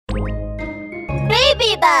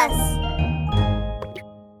Baby Bus!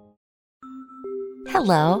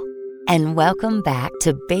 Hello, and welcome back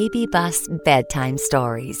to Baby Bus Bedtime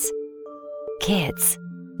Stories. Kids,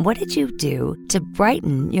 what did you do to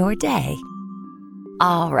brighten your day?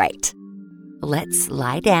 All right, let's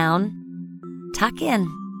lie down, tuck in,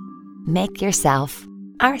 make ourselves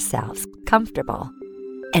comfortable,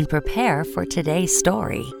 and prepare for today's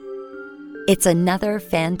story. It's another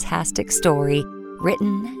fantastic story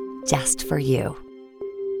written just for you.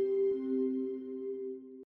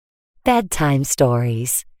 Bedtime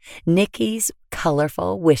Stories, Nicky's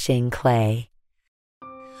Colorful Wishing Clay.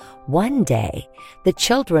 One day, the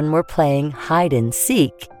children were playing hide and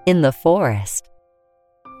seek in the forest.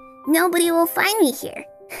 Nobody will find me here.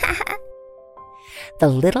 The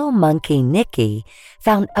little monkey Nicky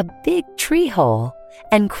found a big tree hole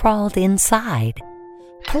and crawled inside.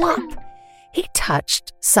 Plop! He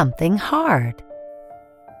touched something hard.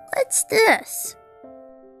 What's this?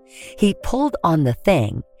 He pulled on the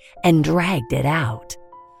thing and dragged it out.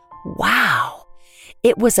 Wow!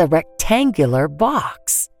 It was a rectangular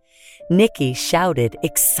box. Nicky shouted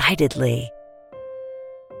excitedly.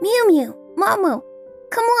 Miumiu, Momo,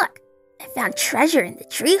 come look. I found treasure in the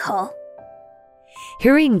tree hole.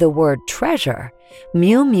 Hearing the word treasure,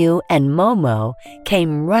 Miumiu and Momo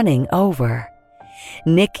came running over.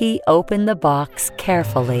 Nicky opened the box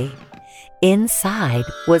carefully. Inside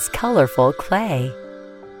was colorful clay.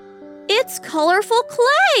 It's colorful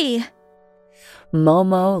clay!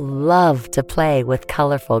 Momo loved to play with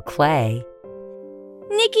colorful clay.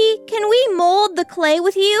 Nicky, can we mold the clay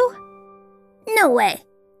with you? No way.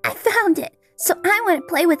 I found it, so I want to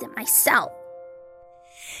play with it myself.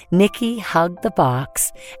 Nicky hugged the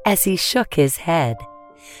box as he shook his head.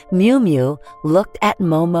 Miumiu looked at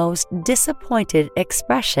Momo's disappointed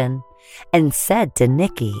expression and said to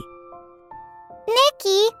Nicky,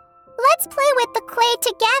 Nicky, let's play with the clay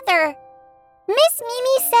together. Miss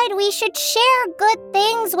Mimi said we should share good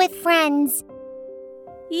things with friends.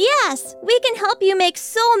 Yes, we can help you make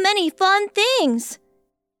so many fun things.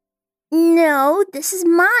 No, this is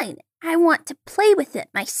mine. I want to play with it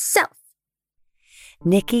myself.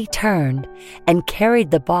 Nicky turned and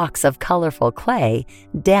carried the box of colorful clay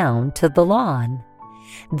down to the lawn.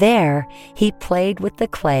 There, he played with the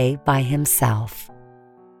clay by himself.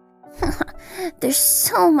 There's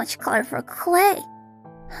so much colorful clay.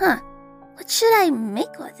 What should I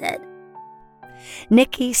make with it?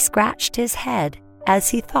 Nicky scratched his head as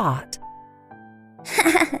he thought.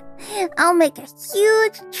 I'll make a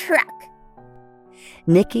huge truck.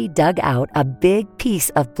 Nicky dug out a big piece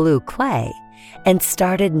of blue clay and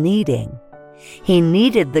started kneading. He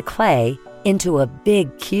kneaded the clay into a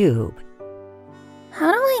big cube.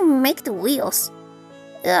 How do I make the wheels?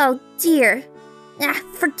 Oh dear.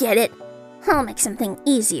 Forget it. I'll make something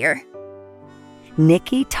easier.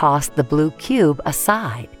 Nicky tossed the blue cube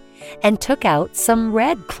aside and took out some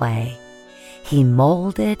red clay. He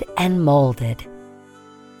molded and molded.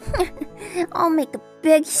 I'll make a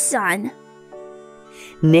big sun.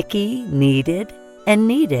 Nicky kneaded and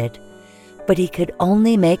kneaded, but he could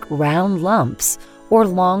only make round lumps or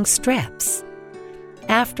long strips.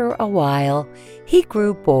 After a while, he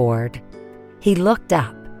grew bored. He looked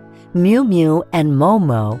up. Miumiu and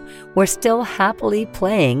Momo were still happily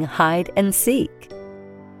playing hide and seek.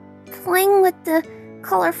 Playing with the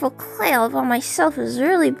colorful clay all by myself is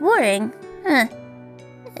really boring.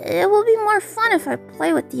 It will be more fun if I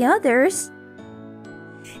play with the others.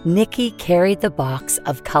 Nicky carried the box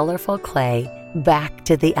of colorful clay back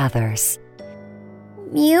to the others.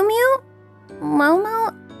 Miumiu?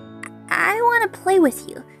 Momo? I want to play with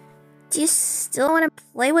you. Do you still want to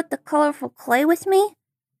play with the colorful clay with me?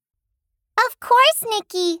 Of course,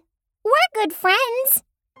 Nicky. We're good friends.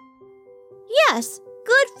 Yes,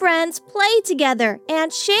 good friends play together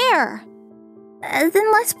and share.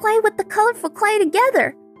 Then let's play with the colorful clay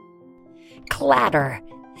together. Clatter!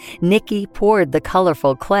 Nicky poured the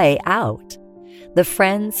colorful clay out. The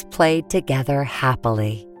friends played together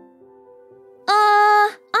happily.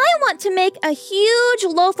 I want to make a huge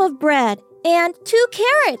loaf of bread and 2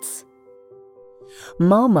 carrots.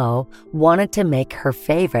 Momo wanted to make her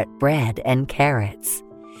favorite bread and carrots.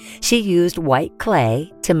 She used white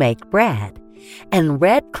clay to make bread and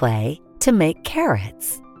red clay to make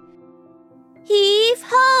carrots.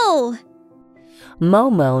 Heave-ho!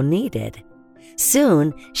 Momo kneaded.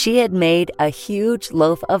 Soon she had made a huge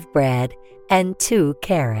loaf of bread and 2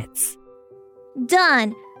 carrots.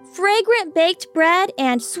 Done! Fragrant baked bread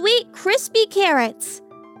and sweet crispy carrots.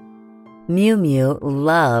 Miumiu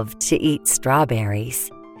loved to eat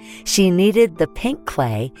strawberries. She kneaded the pink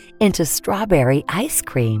clay into strawberry ice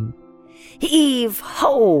cream.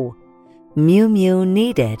 Heave-ho! Miumiu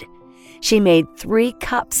kneaded. She made 3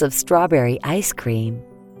 cups of strawberry ice cream.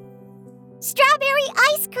 Strawberry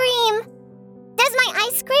ice cream! Does my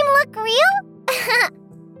ice cream look real?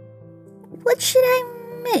 What should I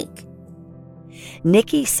make?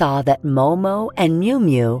 Nicky saw that Momo and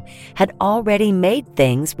Miumiu had already made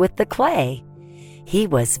things with the clay. He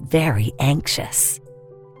was very anxious.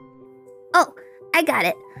 Oh, I got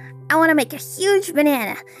it. I want to make a huge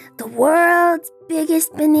banana. The world's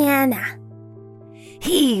biggest banana.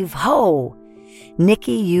 Heave-ho!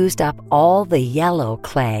 Nicky used up all the yellow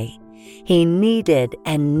clay. He kneaded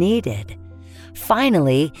and kneaded.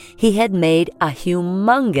 Finally, he had made a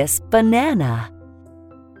humongous banana.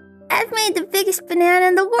 I've made the biggest banana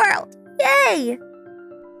in the world. Yay!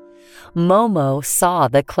 Momo saw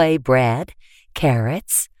the clay bread,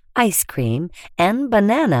 carrots, ice cream, and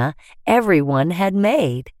banana everyone had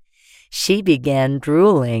made. She began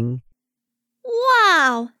drooling.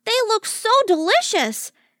 Wow, they look so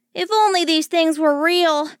delicious. If only these things were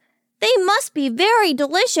real. They must be very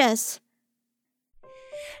delicious.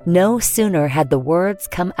 No sooner had the words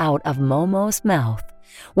come out of Momo's mouth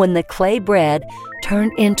when the clay bread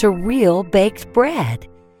turned into real baked bread.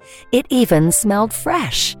 It even smelled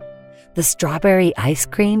fresh. The strawberry ice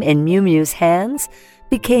cream in Miumiu's hands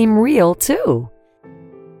became real too.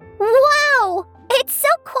 Wow! It's so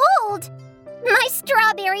cold! My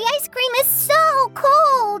strawberry ice cream is so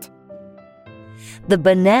cold! The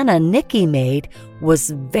banana Nicky made was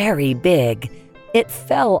very big. It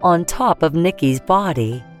fell on top of Nicky's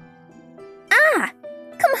body. Ah!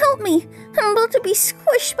 Come help me. I'm about to be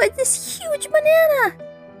squished by this huge banana.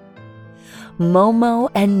 Momo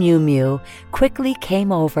and Miumiu quickly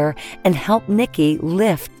came over and helped Nicky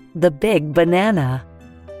lift the big banana.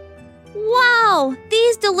 Wow,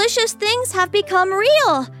 these delicious things have become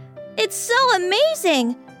real. It's so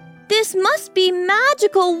amazing. This must be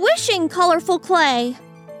magical wishing colorful clay.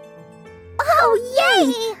 Oh,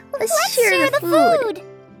 yay! Let's share the food!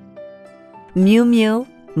 Miumiu,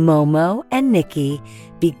 Momo, and Nicky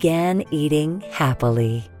began eating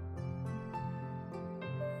happily.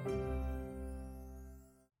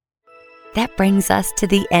 That brings us to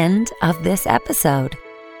the end of this episode.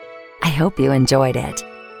 I hope you enjoyed it.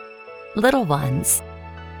 Little ones,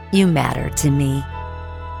 you matter to me.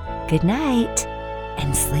 Good night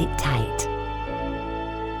and sleep tight.